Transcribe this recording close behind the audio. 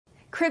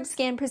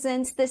CribScan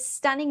presents this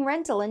stunning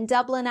rental in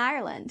Dublin,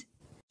 Ireland.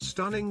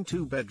 Stunning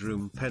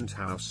two-bedroom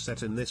penthouse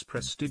set in this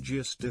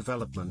prestigious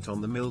development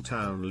on the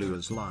Milltown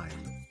Lewes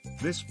line.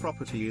 This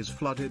property is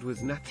flooded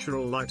with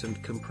natural light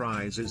and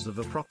comprises of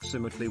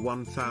approximately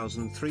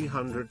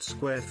 1,300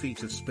 square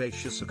feet of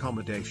spacious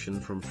accommodation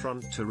from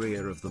front to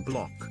rear of the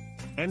block.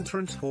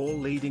 Entrance hall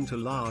leading to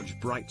large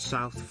bright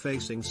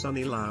south-facing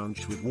sunny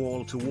lounge with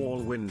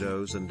wall-to-wall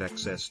windows and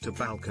access to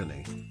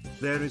balcony.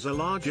 There is a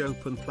large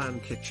open-plan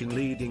kitchen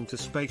leading to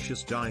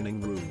spacious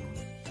dining room.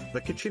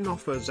 The kitchen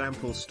offers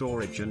ample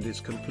storage and is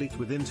complete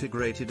with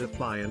integrated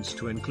appliance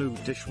to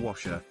include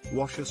dishwasher,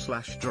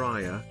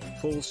 washer/dryer,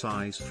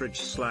 full-size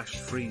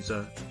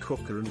fridge/freezer,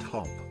 cooker and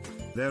hob.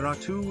 There are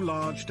two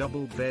large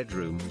double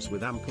bedrooms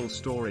with ample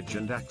storage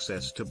and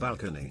access to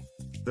balcony.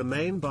 The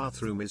main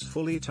bathroom is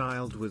fully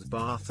tiled with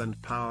bath and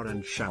power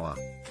and shower.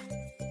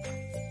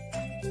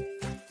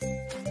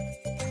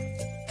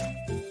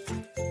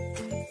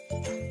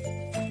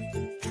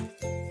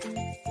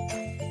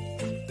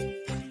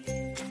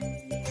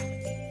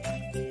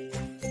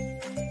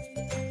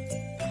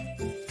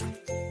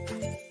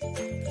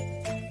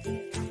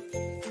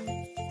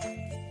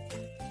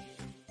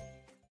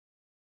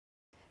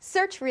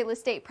 Search real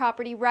estate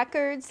property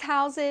records,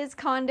 houses,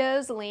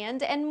 condos,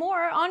 land, and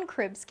more on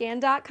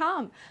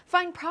cribscan.com.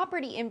 Find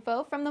property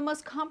info from the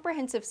most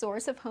comprehensive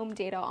source of home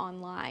data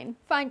online.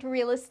 Find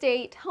real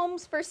estate,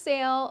 homes for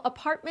sale,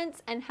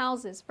 apartments, and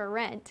houses for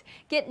rent.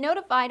 Get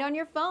notified on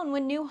your phone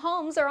when new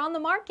homes are on the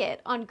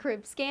market on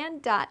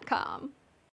cribscan.com.